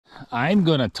I'm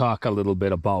going to talk a little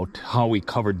bit about how we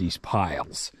covered these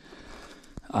piles.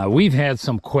 We've had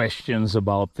some questions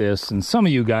about this, and some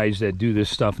of you guys that do this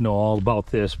stuff know all about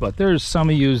this, but there's some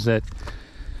of you that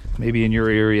maybe in your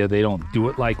area they don't do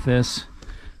it like this.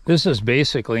 This is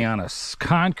basically on a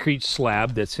concrete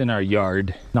slab that's in our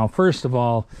yard. Now, first of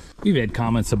all, we've had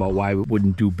comments about why we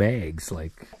wouldn't do bags,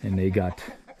 and they got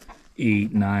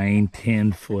 8, 9,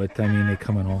 10 foot. I mean, they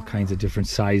come in all kinds of different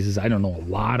sizes. I don't know a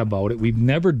lot about it. We've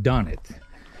never done it.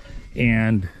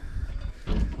 And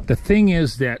the thing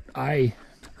is that I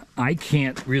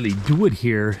can't really do it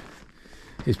here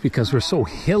is because we're so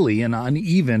hilly and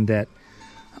uneven that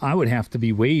I would have to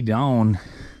be way down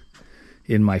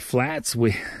in my flats,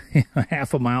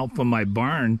 half a mile from my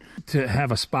barn, to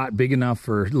have a spot big enough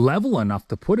or level enough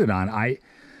to put it on.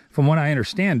 From what I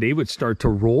understand, they would start to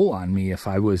roll on me if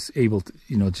I was able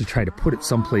to, to try to put it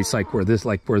someplace like where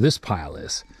this pile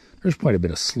is. There's quite a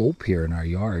bit of slope here in our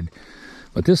yard,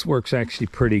 but this works actually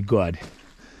pretty good.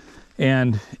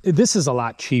 And this is a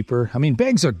lot cheaper. I mean,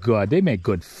 bags are good. They make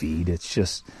good feed. It's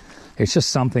just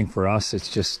something for us. It's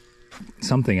just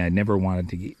something I never wanted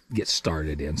to get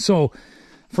started in. So,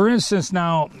 for instance,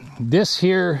 now this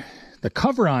here, the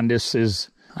cover on this is,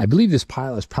 I believe this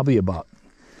pile is probably about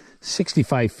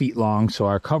 65 feet long. So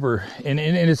our cover, and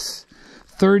it's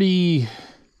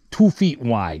 32 feet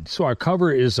wide. So our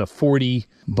cover is a 40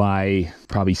 by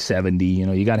probably 70.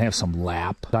 You got to have some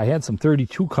lap. I had some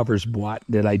 32 covers bought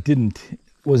that I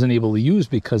wasn't able to use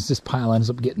because this pile ends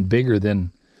up getting bigger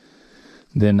than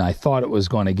I thought it was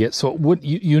going to get. So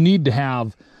you need to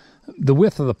have the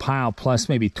width of the pile plus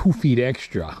maybe 2 feet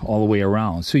extra all the way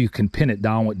around, so you can pin it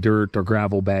down with dirt or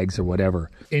gravel bags or whatever.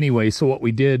 Anyway, so what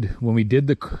we did when we did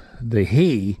the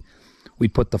hay, we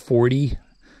put the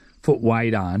 40-foot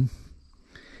wide on,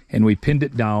 and we pinned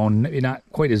it down. Maybe not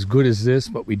quite as good as this,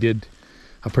 but we did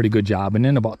a pretty good job. And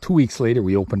then about 2 weeks later,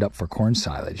 we opened up for corn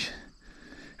silage.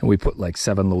 And we put like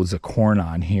 7 loads of corn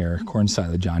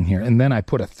silage on here. And then I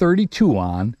put a 32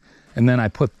 on, and then I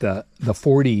put the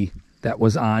 40 that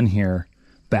was on here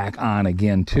back on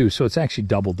again too. So it's actually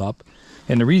doubled up.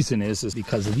 And the reason is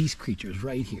because of these creatures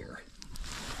right here.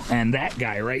 And that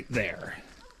guy right there.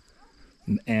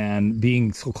 And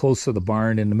being so close to the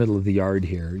barn in the middle of the yard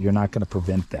here, you're not going to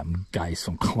prevent them guys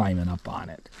from climbing up on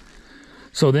it.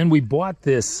 So then we bought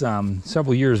this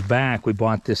several years back. We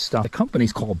bought this stuff. The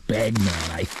company's called Bagman,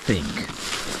 I think.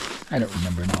 I don't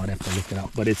remember now. I'd have to look it up.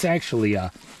 But it's actually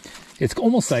it's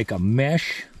almost like a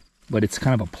mesh, but it's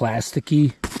kind of a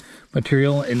plasticky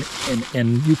material, and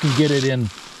you can get it in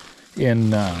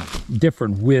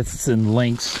different widths and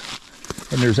lengths.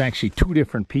 And there's actually 2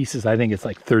 different pieces. I think it's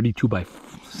like 32 by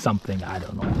something. I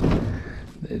don't know.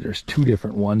 There's 2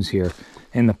 different ones here.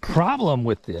 And the problem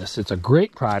with this, it's a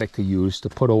great product to use to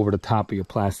put over the top of your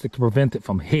plastic to prevent it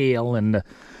from hail and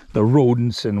the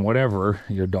rodents and whatever,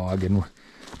 your dog and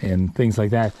things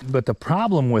like that. But the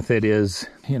problem with it is,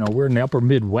 we're in the upper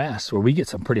Midwest where we get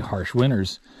some pretty harsh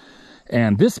winters.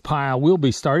 And this pile, we'll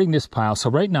be starting this pile. So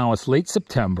right now it's late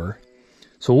September.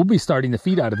 So we'll be starting to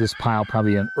feed out of this pile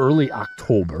probably in early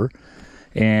October.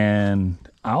 And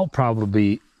I'll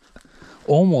probably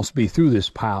almost be through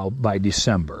this pile by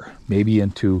December, maybe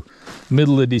into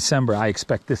middle of December. I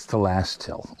expect this to last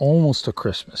till almost to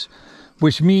Christmas,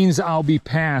 which means I'll be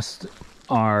past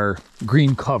our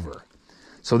green cover.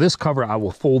 So this cover I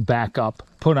will fold back up,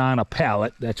 put on a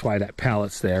pallet. That's why that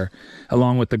pallet's there,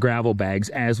 along with the gravel bags.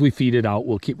 As we feed it out,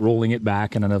 we'll keep rolling it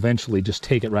back and then eventually just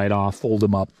take it right off, fold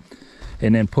them up,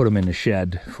 and then put them in the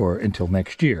shed until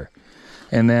next year.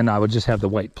 And then I would just have the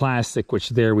white plastic, which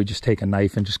there we just take a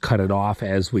knife and just cut it off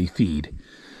as we feed.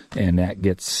 And that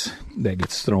gets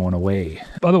thrown away.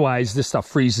 Otherwise, this stuff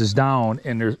freezes down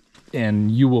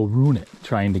and you will ruin it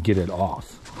trying to get it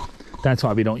off. That's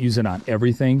why we don't use it on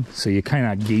everything. So you kind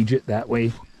of gauge it that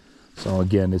way. So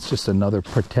again, it's just another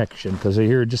protection, because I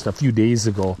hear just a few days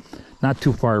ago, not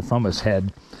too far from us,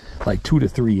 had like 2 to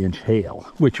 3 inch hail,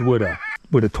 which would have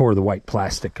tore the white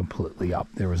plastic completely up.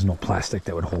 There was no plastic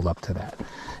that would hold up to that.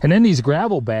 And then these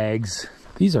gravel bags,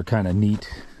 these are kind of neat.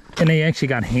 And they actually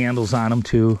got handles on them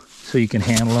too, so you can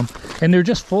handle them. And they're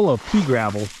just full of pea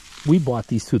gravel. We bought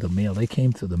these through the mail. They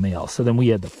came through the mail, so then we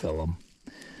had to fill them.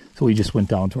 So we just went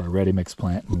down to our ready mix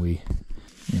plant and we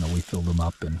filled them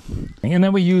up. And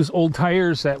then we use old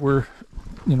tires that were,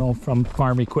 from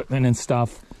farm equipment and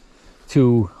stuff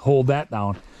to hold that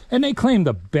down. And they claim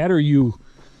the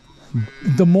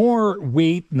more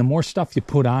weight and the more stuff you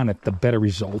put on it, the better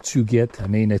results you get. I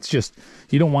mean, it's just,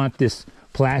 you don't want this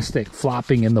plastic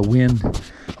flopping in the wind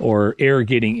or air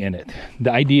getting in it.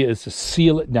 The idea is to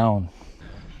seal it down.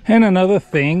 And another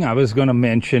thing I was going to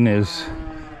mention is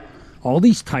all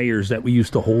these tires that we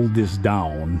used to hold this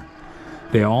down,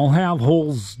 they all have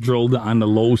holes drilled on the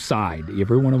low side.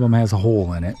 Every one of them has a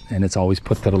hole in it, and it's always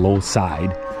put to the low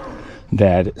side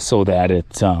so that it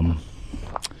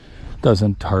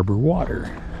doesn't harbor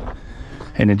water.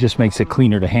 And it just makes it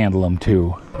cleaner to handle them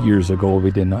too. Years ago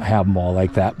we didn't have them all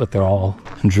like that, but they're all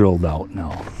drilled out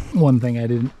now. One thing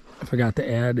I forgot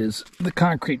to add is the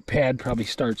concrete pad probably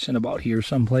starts in about here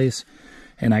someplace,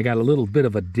 and I got a little bit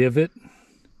of a divot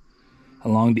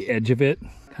along the edge of it.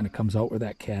 Kind of comes out where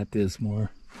that cat is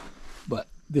more. But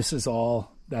this is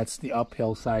all, that's the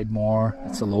uphill side more,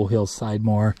 that's the low hill side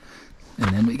more.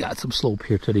 And then we got some slope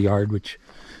here to the yard, which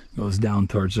goes down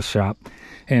towards the shop.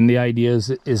 And the idea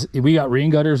is we got rain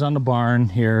gutters on the barn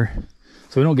here,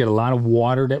 so we don't get a lot of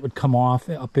water that would come off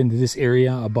up into this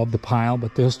area above the pile,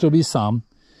 but there'll still be some.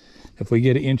 If we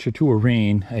get an inch or two of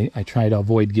rain, I try to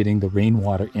avoid getting the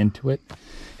rainwater into it.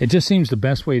 It just seems the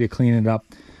best way to clean it up.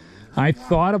 I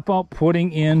thought about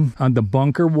putting in on the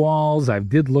bunker walls. I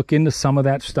did look into some of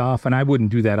that stuff, and I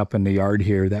wouldn't do that up in the yard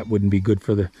here. That wouldn't be good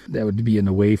for that would be in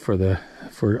the way for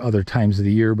other times of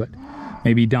the year, but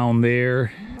maybe down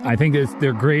there. I think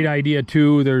they're a great idea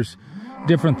too. There's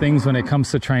different things when it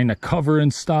comes to trying to cover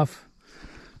and stuff,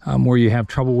 where you have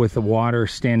trouble with the water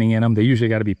standing in them. They usually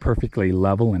got to be perfectly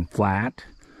level and flat,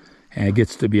 and it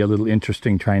gets to be a little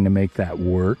interesting trying to make that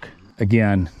work.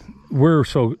 Again, we're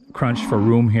so crunched for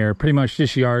room here. Pretty much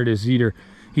this yard is either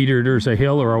there's a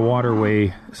hill or a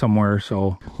waterway somewhere,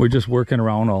 so we're just working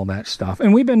around all that stuff.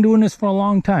 And we've been doing this for a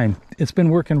long time. It's been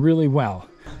working really well.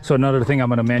 So another thing I'm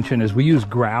going to mention is we use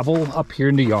gravel up here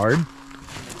in the yard.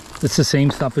 It's the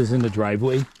same stuff as in the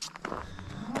driveway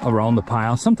around the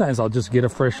pile. Sometimes I'll just get a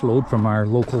fresh load from our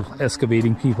local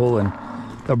excavating people, and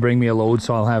they'll bring me a load,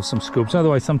 so I'll have some scoops.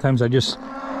 Otherwise, sometimes I just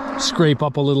scrape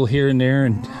up a little here and there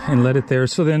and let it there.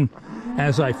 So then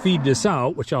as I feed this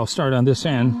out, which I'll start on this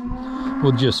end,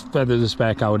 we'll just feather this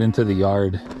back out into the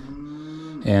yard.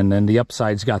 And then the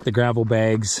upside's got the gravel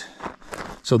bags,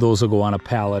 so those will go on a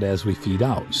pallet as we feed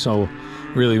out. So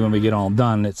really when we get all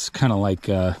done, it's kind of like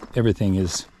everything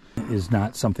is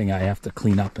not something I have to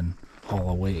clean up and haul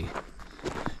away.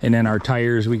 And then our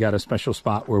tires, we got a special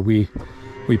spot where we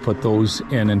put those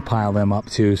in and pile them up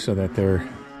too, so that they're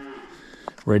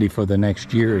ready for the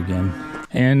next year again.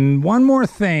 And one more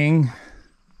thing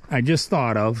I just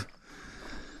thought of,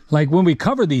 like when we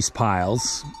cover these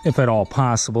piles, if at all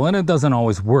possible, and it doesn't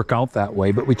always work out that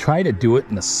way, but we try to do it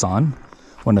in the sun,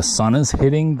 when the sun is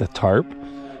hitting the tarp.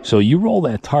 So you roll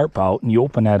that tarp out and you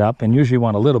open that up, and usually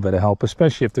want a little bit of help,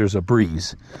 especially if there's a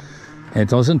breeze. And it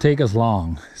doesn't take as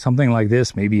long. Something like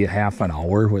this, maybe a half an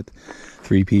hour with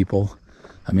 3 people.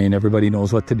 I mean, everybody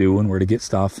knows what to do and where to get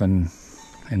stuff and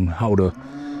how to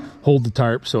hold the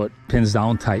tarp so it pins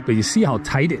down tight. But you see how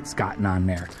tight it's gotten on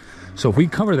there. So if we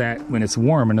cover that when it's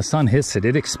warm and the sun hits it,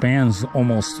 it expands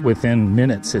almost within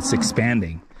minutes. It's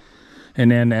expanding. And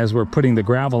then as we're putting the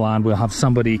gravel on, we'll have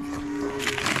somebody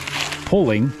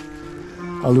pulling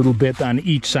a little bit on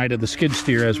each side of the skid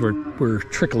steer as we're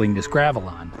trickling this gravel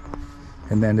on.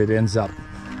 And then it ends up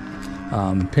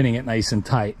pinning it nice and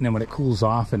tight. And then when it cools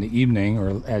off in the evening,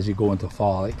 or as you go into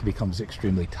fall, it becomes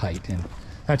extremely tight. And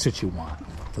that's what you want.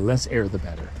 The less air, the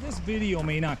better. This video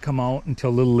may not come out until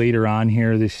a little later on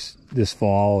here this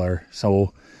fall or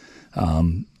so.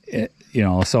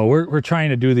 So we're trying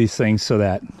to do these things so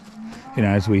that,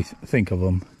 as we think of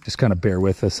them, just kind of bear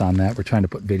with us on that. We're trying to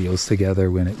put videos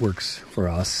together when it works for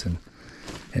us and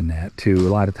that too.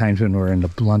 A lot of times when we're in the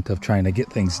blunt of trying to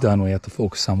get things done, we have to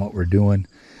focus on what we're doing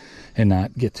and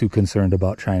not get too concerned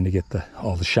about trying to get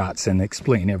all the shots and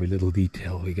explain every little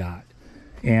detail we got.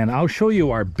 And I'll show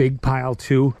you our big pile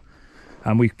too.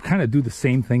 We kind of do the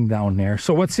same thing down there.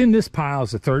 So what's in this pile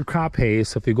is a third crop hay.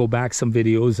 So if you go back some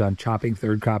videos on chopping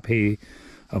third crop hay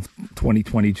of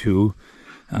 2022,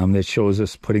 that shows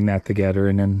us putting that together.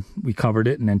 And then we covered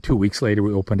it, and then 2 weeks later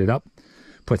we opened it up,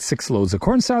 put 6 loads of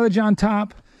corn silage on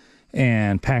top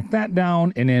and packed that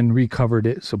down, and then recovered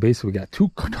it. So basically we got 2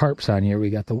 tarps on here. We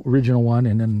got the original one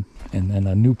and then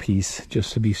a new piece,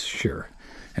 just to be sure.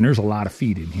 And there's a lot of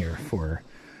feed in here for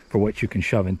what you can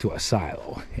shove into a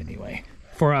silo anyway.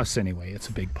 For us anyway, it's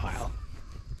a big pile.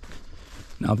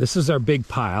 Now this is our big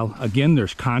pile. Again,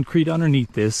 there's concrete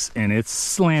underneath this, and it's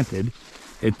slanted.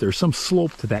 There's some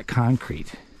slope to that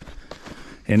concrete.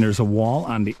 And there's a wall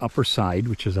on the upper side,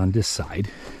 which is on this side,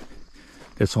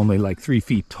 that's only like 3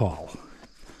 feet tall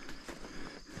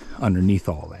underneath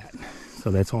all that. So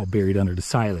that's all buried under the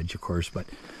silage, of course,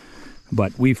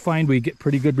 but we find we get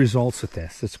pretty good results with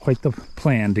this. It's quite the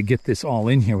plan to get this all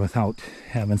in here without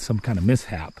having some kind of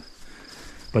mishap.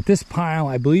 But this pile,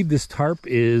 I believe this tarp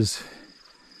is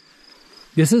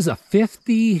This is a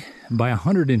 50 by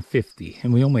 150,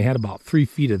 and we only had about 3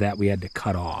 feet of that we had to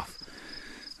cut off,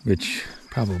 which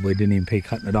probably didn't even pay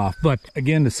cutting it off. But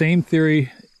again, the same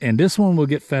theory, and this one will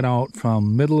get fed out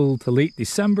from middle to late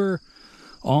December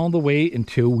all the way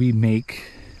until we make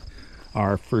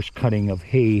our first cutting of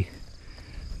hay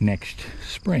next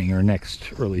spring or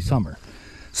next early summer.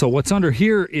 So what's under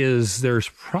here is there's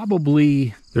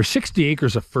 60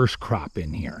 acres of first crop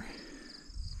in here.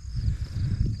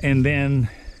 And then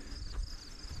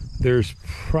there's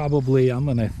probably, I'm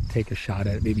gonna take a shot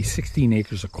at it, maybe 16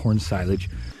 acres of corn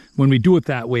silage. When we do it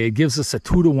that way, it gives us a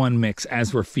 2-to-1 mix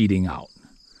as we're feeding out.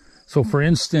 So for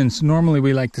instance, normally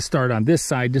we like to start on this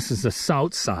side. This is the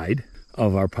south side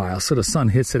of our pile. So the sun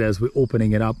hits it as we're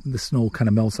opening it up. The snow kind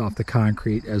of melts off the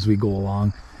concrete as we go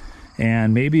along.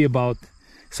 And maybe about,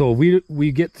 so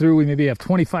we get through, we maybe have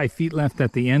 25 feet left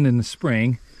at the end in the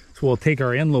spring. So we'll take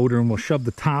our end loader and we'll shove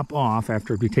the top off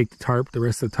after we take the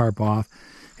rest of the tarp off.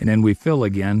 And then we fill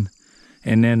again.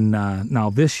 And then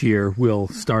now this year we'll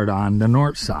start on the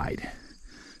north side.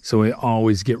 So we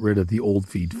always get rid of the old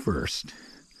feed first.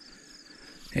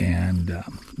 And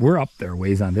we're up there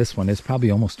ways on this one. It's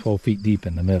probably almost 12 feet deep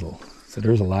in the middle. So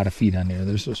there's a lot of feed on there.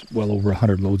 There's just well over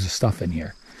 100 loads of stuff in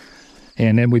here.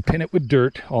 And then we pin it with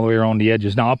dirt all the way around the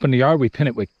edges. Now up in the yard, we pin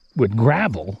it with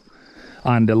gravel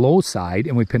on the low side,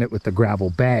 and we pin it with the gravel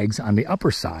bags on the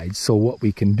upper side. So what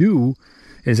we can do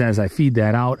is as I feed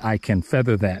that out, I can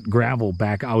feather that gravel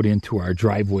back out into our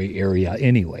driveway area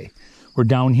anyway. We're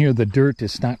down here, the dirt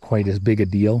is not quite as big a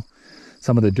deal.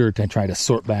 Some of the dirt I try to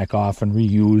sort back off and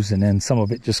reuse, and then some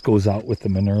of it just goes out with the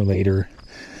manure later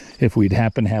if we'd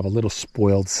happen to have a little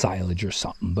spoiled silage or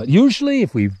something. But usually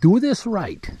if we do this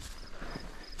right,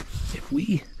 if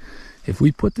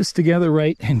we put this together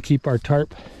right and keep our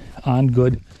tarp on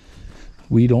good,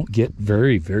 we don't get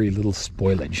very, very little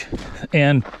spoilage.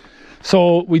 And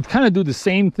so we kind of do the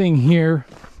same thing here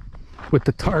with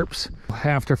the tarps.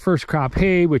 After first crop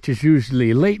hay, which is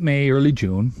usually late May, early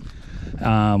June,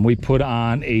 we put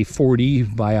on a 40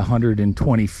 by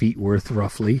 120 feet worth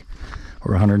roughly,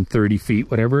 or 130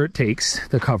 feet, whatever it takes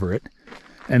to cover it.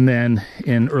 And then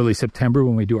in early September,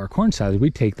 when we do our corn silage, we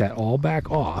take that all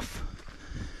back off,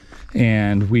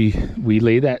 and we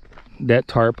lay that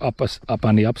tarp up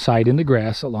on the upside in the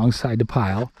grass alongside the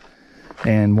pile.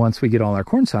 And once we get all our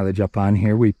corn silage up on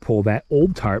here, we pull that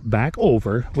old tarp back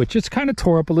over, which is kind of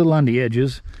tore up a little on the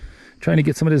edges, trying to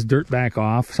get some of this dirt back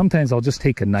off. Sometimes I'll just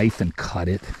take a knife and cut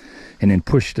it and then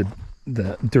push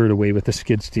the dirt away with the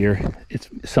skid steer.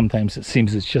 Sometimes it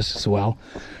seems it's just as well.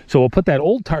 So we'll put that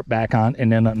old tarp back on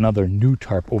and then another new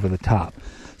tarp over the top.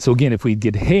 So again, if we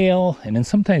get hail, and then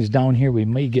sometimes down here we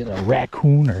may get a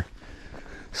raccoon or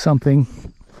something,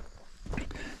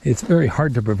 it's very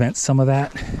hard to prevent some of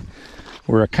that.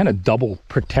 We're kind of double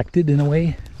protected in a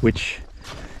way, which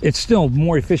it's still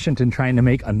more efficient than trying to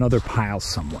make another pile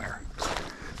somewhere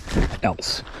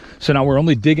else. So now we're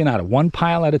only digging out of one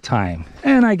pile at a time.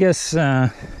 And I guess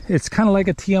it's kind of like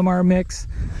a TMR mix.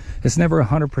 It's never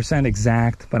 100%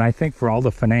 exact, but I think for all the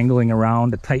finagling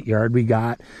around, the tight yard we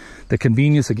got, the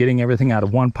convenience of getting everything out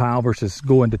of one pile versus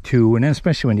going to two, and then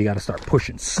especially when you got to start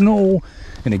pushing snow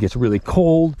and it gets really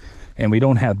cold and we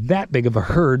don't have that big of a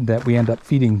herd that we end up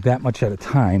feeding that much at a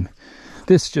time,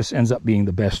 this just ends up being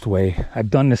the best way. I've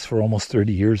done this for almost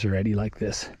 30 years already like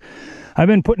this. I've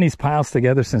been putting these piles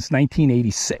together since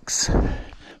 1986.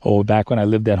 Oh, back when I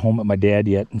lived at home with my dad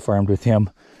yet and farmed with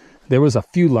him. There was a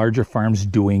few larger farms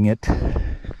doing it.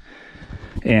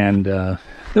 And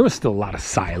there was still a lot of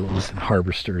silos and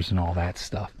harvesters and all that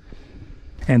stuff.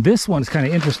 And this one's kind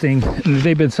of interesting.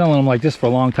 They've been selling them like this for a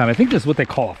long time. I think this is what they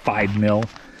call a 5 mil.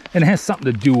 And it has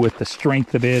something to do with the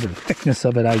strength of it or the thickness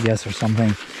of it, I guess, or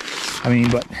something. I mean,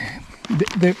 but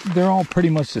they're all pretty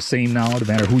much the same now, no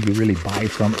matter who you really buy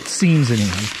from. It seems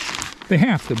anyway. They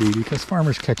have to be, because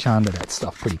farmers catch on to that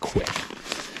stuff pretty quick.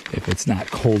 If it's not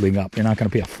holding up, you're not going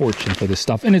to pay a fortune for this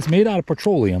stuff. And it's made out of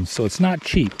petroleum, so it's not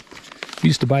cheap. We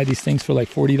used to buy these things for like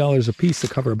 $40 a piece to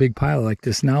cover a big pile like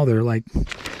this. Now they're like,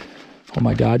 oh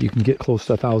my God, you can get close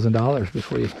to $1,000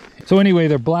 before you. So anyway,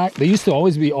 they're black. They used to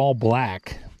always be all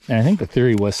black. And I think the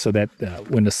theory was so that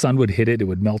when the sun would hit it, it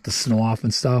would melt the snow off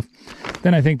and stuff.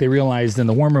 Then I think they realized in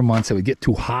the warmer months it would get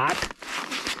too hot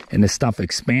and this stuff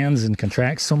expands and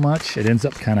contracts so much, it ends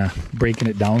up kind of breaking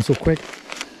it down so quick.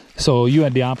 So you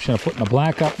had the option of putting the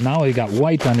black up. Now you got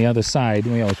white on the other side,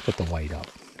 and we always put the white up.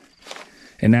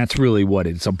 And that's really what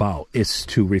it's about. It's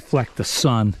to reflect the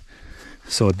sun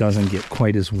so it doesn't get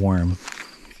quite as warm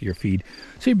for your feed.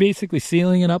 So you're basically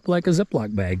sealing it up like a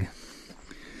Ziploc bag.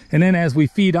 And then as we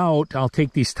feed out, I'll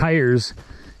take these tires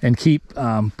and keep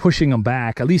pushing them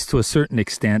back, at least to a certain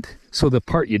extent, so the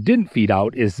part you didn't feed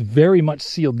out is very much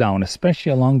sealed down,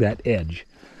 especially along that edge.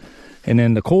 And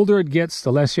then the colder it gets,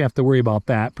 the less you have to worry about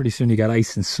that. Pretty soon you got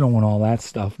ice and snow and all that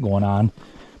stuff going on.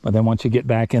 But then once you get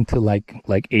back into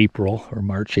like April or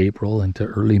March, April into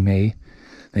early May,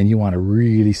 then you want to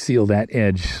really seal that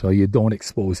edge so you don't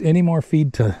expose any more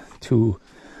feed to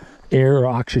air or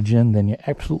oxygen than you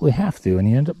absolutely have to, and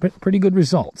you end up with pretty good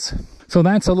results. So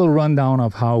that's a little rundown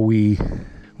of how we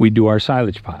do our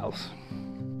silage piles.